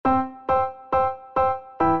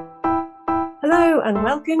Hello and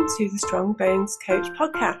welcome to the Strong Bones Coach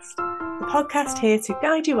podcast, the podcast here to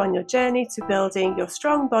guide you on your journey to building your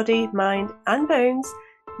strong body, mind and bones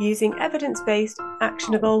using evidence-based,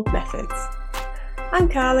 actionable methods. I'm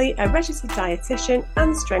Carly, a registered dietitian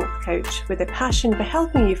and strength coach with a passion for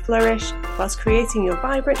helping you flourish whilst creating your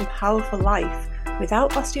vibrant and powerful life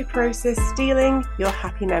without osteoporosis stealing your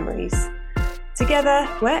happy memories. Together,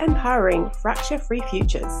 we're empowering fracture-free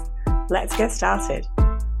futures. Let's get started.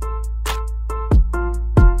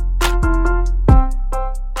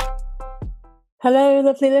 Hello,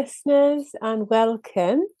 lovely listeners, and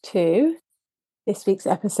welcome to this week's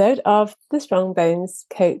episode of the Strong Bones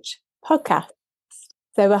Coach podcast.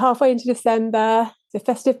 So we're halfway into December. The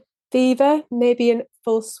festive fever may be in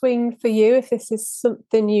full swing for you if this is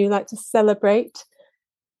something you like to celebrate.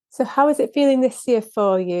 So how is it feeling this year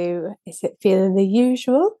for you? Is it feeling the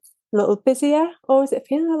usual, a little busier, or is it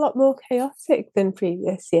feeling a lot more chaotic than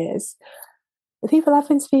previous years? The people I've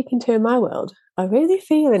been speaking to in my world are really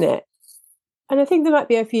feeling it. And I think there might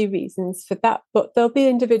be a few reasons for that, but there'll be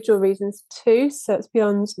individual reasons too, so it's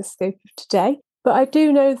beyond the scope of today. But I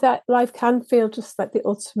do know that life can feel just like the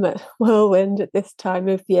ultimate whirlwind at this time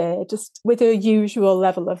of year, just with a usual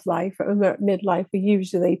level of life. When we're at midlife, we're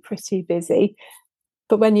usually pretty busy.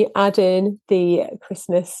 But when you add in the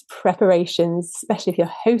Christmas preparations, especially if you're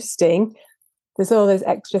hosting, there's all those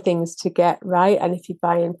extra things to get right. And if you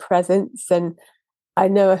buy in presents, and I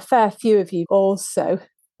know a fair few of you also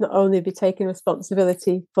not only be taking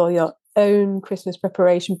responsibility for your own Christmas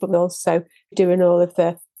preparation, but also doing all of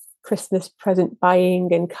the Christmas present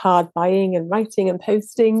buying and card buying and writing and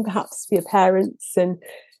posting, perhaps for your parents. And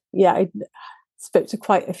yeah, I spoke to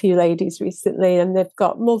quite a few ladies recently, and they've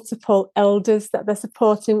got multiple elders that they're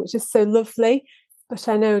supporting, which is so lovely. But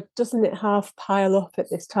I know, doesn't it half pile up at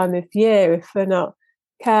this time of year if we're not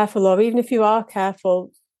careful, or even if you are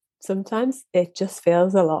careful, sometimes it just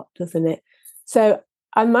feels a lot, doesn't it? So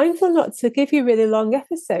I'm mindful not to give you really long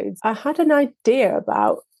episodes. I had an idea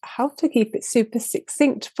about how to keep it super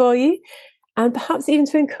succinct for you, and perhaps even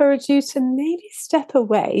to encourage you to maybe step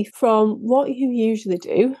away from what you usually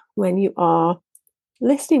do when you are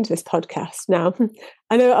listening to this podcast. Now,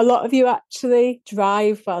 I know a lot of you actually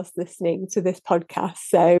drive whilst listening to this podcast,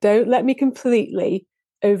 so don't let me completely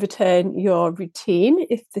overturn your routine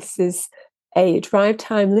if this is a drive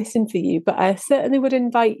time listen for you, but I certainly would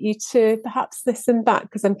invite you to perhaps listen back,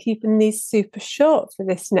 because I'm keeping these super short for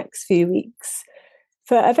this next few weeks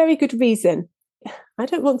for a very good reason. I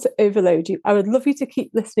don't want to overload you. I would love you to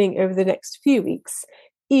keep listening over the next few weeks,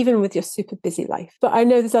 even with your super busy life. But I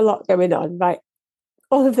know there's a lot going on, right?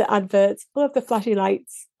 All of the adverts, all of the flashy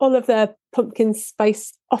lights, all of the pumpkin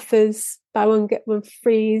spice offers, buy one, get one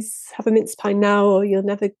free, have a mince pie now, or you'll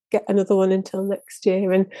never get another one until next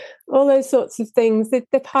year. And all those sorts of things, they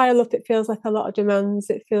pile up. It feels like a lot of demands.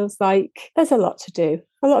 It feels like there's a lot to do.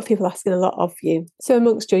 A lot of people asking a lot of you. So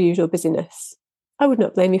amongst your usual busyness, I would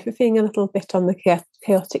not blame you for feeling a little bit on the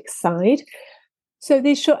chaotic side. So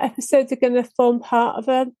these short episodes are going to form part of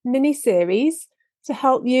a mini-series to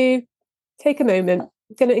help you take a moment.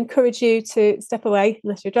 I'm going to encourage you to step away,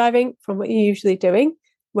 unless you're driving, from what you're usually doing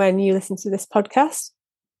when you listen to this podcast.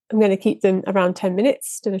 I'm going to keep them around 10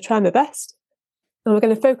 minutes, going to try my best. And we're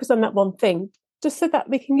going to focus on that one thing, just so that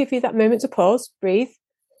we can give you that moment to pause, breathe,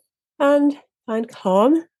 and find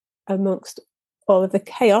calm amongst all of the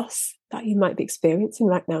chaos that you might be experiencing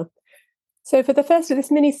right now. So for the first of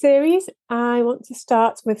this mini-series, I want to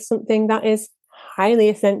start with something that is highly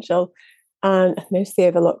essential and mostly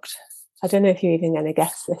overlooked. I don't know if you're even going to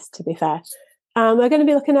guess this, to be fair. We're going to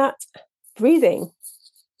be looking at breathing.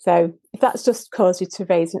 So if that's just caused you to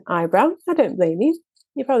raise an eyebrow, I don't blame you.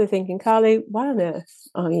 You're probably thinking, Carly, why on earth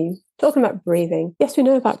are you talking about breathing? Yes, we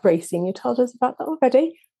know about bracing. You told us about that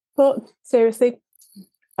already. But seriously,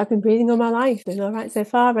 I've been breathing all my life. Doing all right so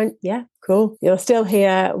far. And yeah, cool. You're still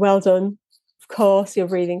here. Well done. Of course, your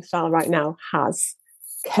breathing style right now has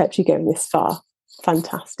kept you going this far.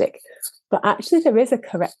 Fantastic. But actually, there is a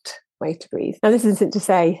correct way to breathe. Now, this isn't to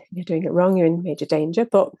say you're doing it wrong, you're in major danger,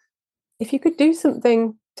 but if you could do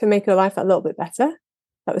something to make your life a little bit better,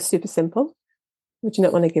 that was super simple, would you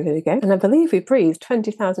not want to give it a go? And I believe we breathe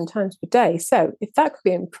 20,000 times per day. So if that could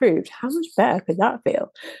be improved, how much better could that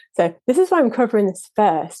feel? So this is why I'm covering this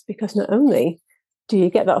first, because not only do you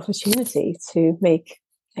get that opportunity to make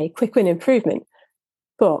a quick win improvement,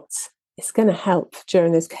 but it's going to help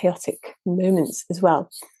during those chaotic moments as well.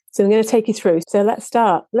 So I'm going to take you through. So let's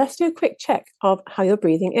start. Let's do a quick check of how your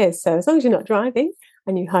breathing is. So as long as you're not driving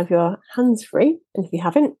and you have your hands free, and if you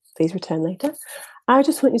haven't, please return later. I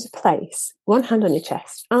just want you to place one hand on your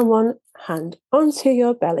chest and one hand onto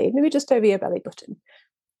your belly, maybe just over your belly button.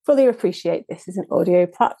 fully appreciate this is an audio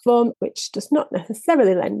platform, which does not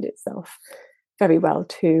necessarily lend itself very well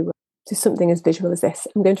to something as visual as this.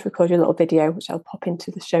 I'm going to record you a little video, which I'll pop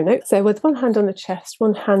into the show notes. So with one hand on the chest,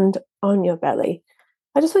 one hand on your belly,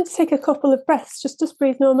 I just want to take a couple of breaths. Just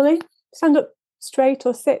breathe normally. Stand up straight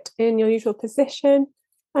or sit in your usual position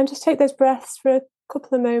and just take those breaths for a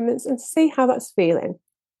couple of moments and see how that's feeling.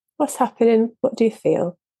 What's happening? What do you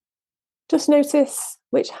feel? Just notice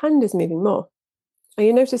which hand is moving more. Are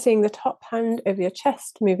you noticing the top hand over your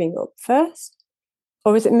chest moving up first?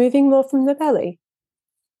 Or is it moving more from the belly?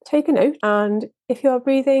 Take a note, and if you're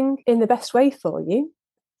breathing in the best way for you,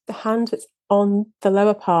 the hand that's on the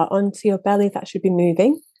lower part, onto your belly, that should be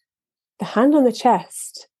moving. The hand on the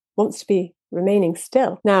chest wants to be remaining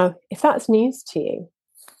still. Now, if that's news to you,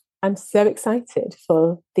 I'm so excited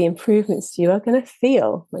for the improvements you are going to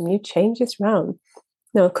feel when you change this round.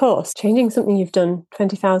 Now, of course, changing something you've done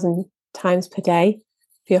 20,000 times per day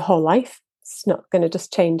for your whole life, it's not going to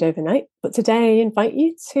just change overnight. But today, I invite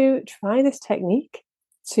you to try this technique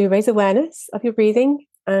to raise awareness of your breathing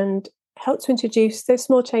and help to introduce those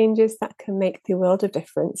small changes that can make the world of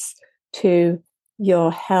difference to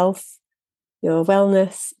your health, your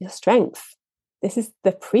wellness, your strength. This is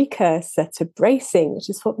the precursor to bracing, which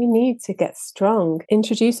is what we need to get strong.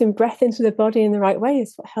 Introducing breath into the body in the right way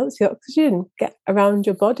is what helps the oxygen get around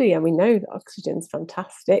your body. And we know that oxygen is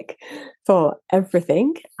fantastic for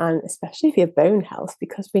everything, and especially for your bone health,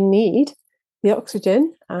 because we need the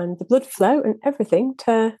oxygen and the blood flow and everything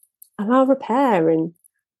to allow repair and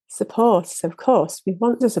support. So, of course, we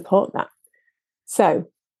want to support that. So,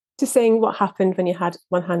 just seeing what happened when you had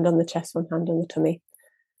one hand on the chest, one hand on the tummy.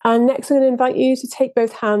 And next, I'm going to invite you to take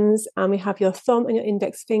both hands, and we have your thumb and your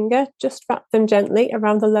index finger. Just wrap them gently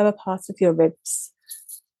around the lower part of your ribs.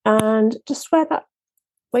 And just where that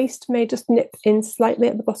waist may just nip in slightly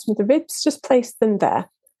at the bottom of the ribs, just place them there.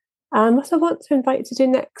 And what I want to invite you to do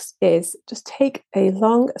next is just take a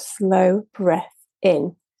long, slow breath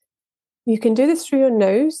in. You can do this through your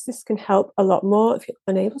nose. This can help a lot more. If you're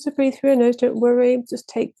unable to breathe through your nose, don't worry. Just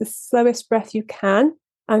take the slowest breath you can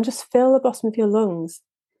and just fill the bottom of your lungs.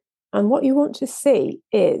 And what you want to see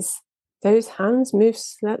is those hands move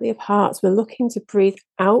slightly apart. So we're looking to breathe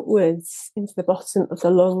outwards into the bottom of the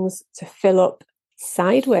lungs to fill up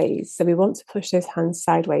sideways. So we want to push those hands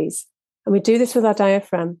sideways. And we do this with our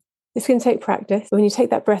diaphragm. This can take practice. When you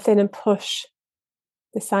take that breath in and push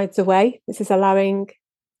the sides away, this is allowing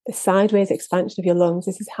the sideways expansion of your lungs.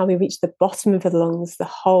 This is how we reach the bottom of the lungs, the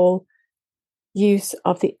whole use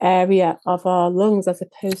of the area of our lungs, as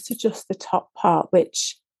opposed to just the top part,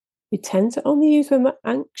 which we tend to only use when we're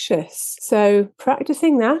anxious. So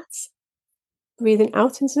practicing that, breathing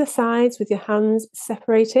out into the sides with your hands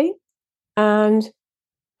separating, and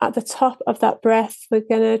at the top of that breath, we're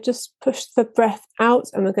going to just push the breath out,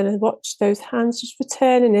 and we're going to watch those hands just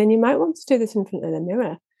returning in. You might want to do this in front of the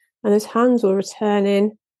mirror, and those hands will return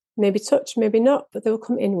in, maybe touch, maybe not, but they will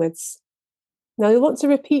come inwards. Now you'll want to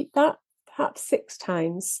repeat that perhaps 6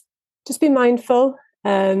 times. Just be mindful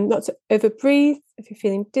not to overbreathe if you're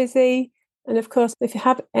feeling dizzy. And of course, if you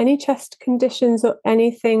have any chest conditions or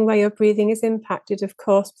anything where your breathing is impacted, of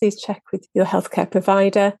course, please check with your healthcare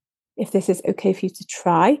provider if this is okay for you to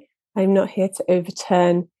try. I'm not here to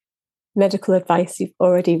overturn medical advice you've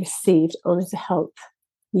already received, only to help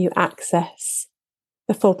you access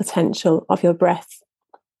the full potential of your breath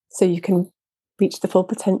so you can reach the full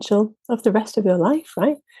potential of the rest of your life,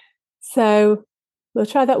 right? So we'll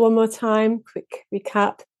try that one more time. Quick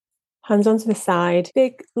recap. Hands onto the side.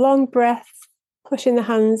 Big, long breath. Pushing the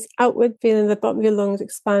hands outward, feeling the bottom of your lungs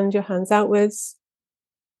expand, your hands outwards.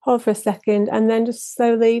 Hold for a second, and then just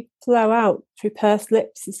slowly blow out through pursed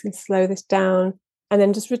lips. You can slow this down, and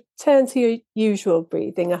then just return to your usual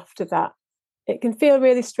breathing after that. It can feel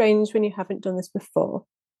really strange when you haven't done this before,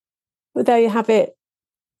 but there you have it.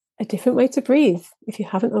 A different way to breathe if you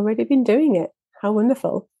haven't already been doing it. How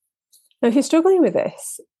wonderful. Now, if you're struggling with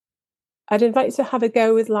this, I'd invite you to have a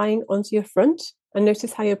go with lying onto your front and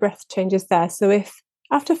notice how your breath changes there. So if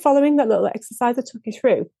after following that little exercise I took you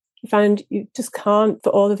through, you find you just can't,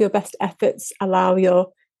 for all of your best efforts, allow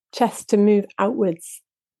your chest to move outwards,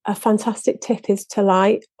 a fantastic tip is to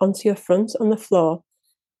lie onto your front on the floor.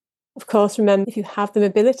 Of course, remember, if you have the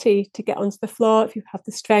mobility to get onto the floor, if you have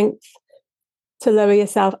the strength to lower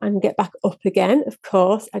yourself and get back up again, of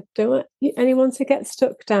course, I don't want anyone to get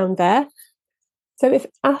stuck down there. So if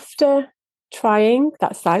after trying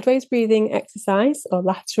that sideways breathing exercise, or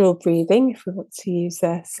lateral breathing, if we want to use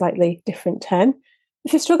a slightly different term,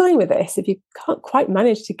 if you're struggling with this, if you can't quite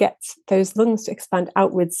manage to get those lungs to expand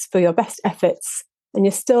outwards for your best efforts, and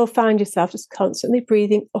you still find yourself just constantly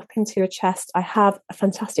breathing up into your chest, I have a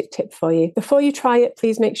fantastic tip for you. Before you try it,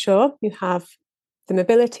 please make sure you have the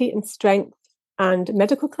mobility and strength and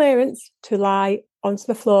medical clearance to lie onto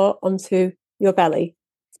the floor, onto your belly.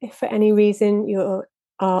 If for any reason you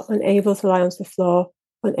are unable to lie onto the floor,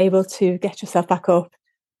 unable to get yourself back up,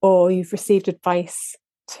 or you've received advice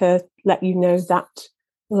to let you know that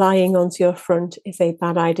lying onto your front is a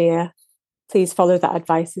bad idea, please follow that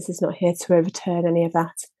advice. This is not here to overturn any of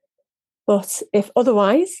that. But if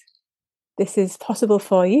otherwise this is possible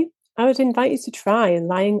for you, I would invite you to try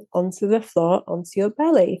lying onto the floor, onto your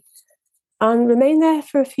belly, and remain there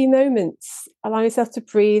for a few moments. Allow yourself to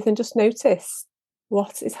breathe and just notice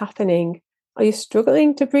what is happening. Are you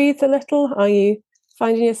struggling to breathe a little? Are you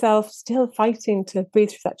finding yourself still fighting to breathe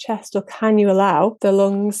through that chest, or can you allow the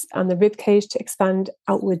lungs and the rib cage to expand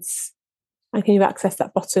outwards? And can you access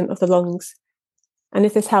that bottom of the lungs? And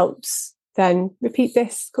if this helps, then repeat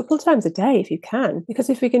this a couple of times a day if you can. Because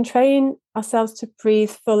if we can train ourselves to breathe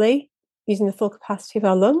fully, using the full capacity of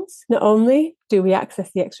our lungs, not only do we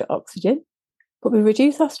access the extra oxygen, but we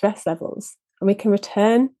reduce our stress levels, and we can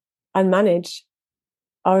return and manage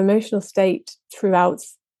our emotional state throughout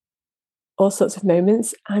all sorts of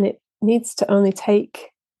moments, and it needs to only take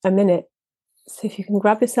a minute. So if you can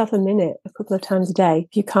grab yourself a minute a couple of times a day,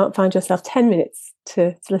 if you can't find yourself 10 minutes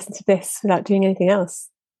to listen to this without doing anything else,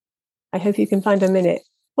 I hope you can find a minute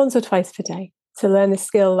once or twice per day to learn a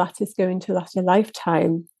skill that is going to last a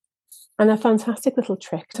lifetime. And a fantastic little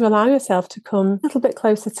trick to allow yourself to come a little bit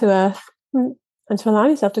closer to earth, and to allow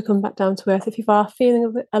yourself to come back down to earth if you are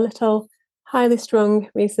feeling a little highly strung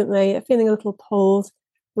recently, feeling a little pulled,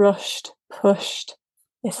 rushed, pushed.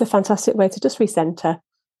 It's a fantastic way to just recenter,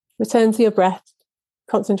 return to your breath,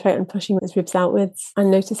 concentrate on pushing those ribs outwards,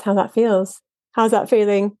 and notice how that feels. How's that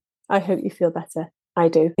feeling? I hope you feel better. I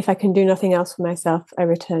do. If I can do nothing else for myself, I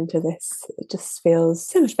return to this. It just feels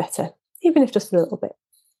so much better, even if just a little bit.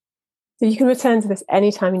 So you can return to this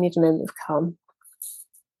anytime you need a moment of calm.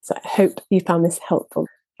 So I hope you found this helpful.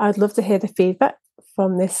 I would love to hear the feedback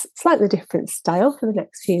from this slightly different style for the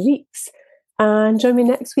next few weeks. And join me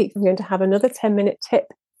next week. I'm going to have another 10-minute tip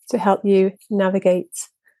to help you navigate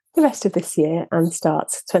the rest of this year and start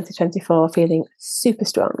 2024 feeling super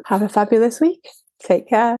strong. Have a fabulous week. Take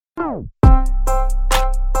care.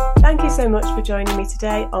 Thank you so much for joining me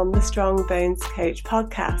today on the Strong Bones Coach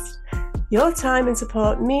podcast. Your time and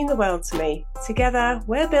support mean the world to me. Together,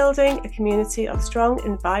 we're building a community of strong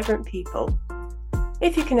and vibrant people.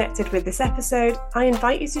 If you connected with this episode, I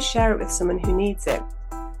invite you to share it with someone who needs it.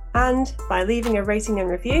 And by leaving a rating and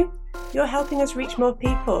review, you're helping us reach more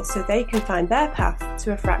people so they can find their path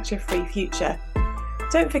to a fracture-free future.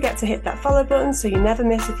 Don't forget to hit that follow button so you never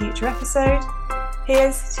miss a future episode.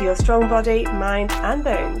 Here's to your strong body, mind and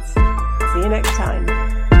bones. See you next time.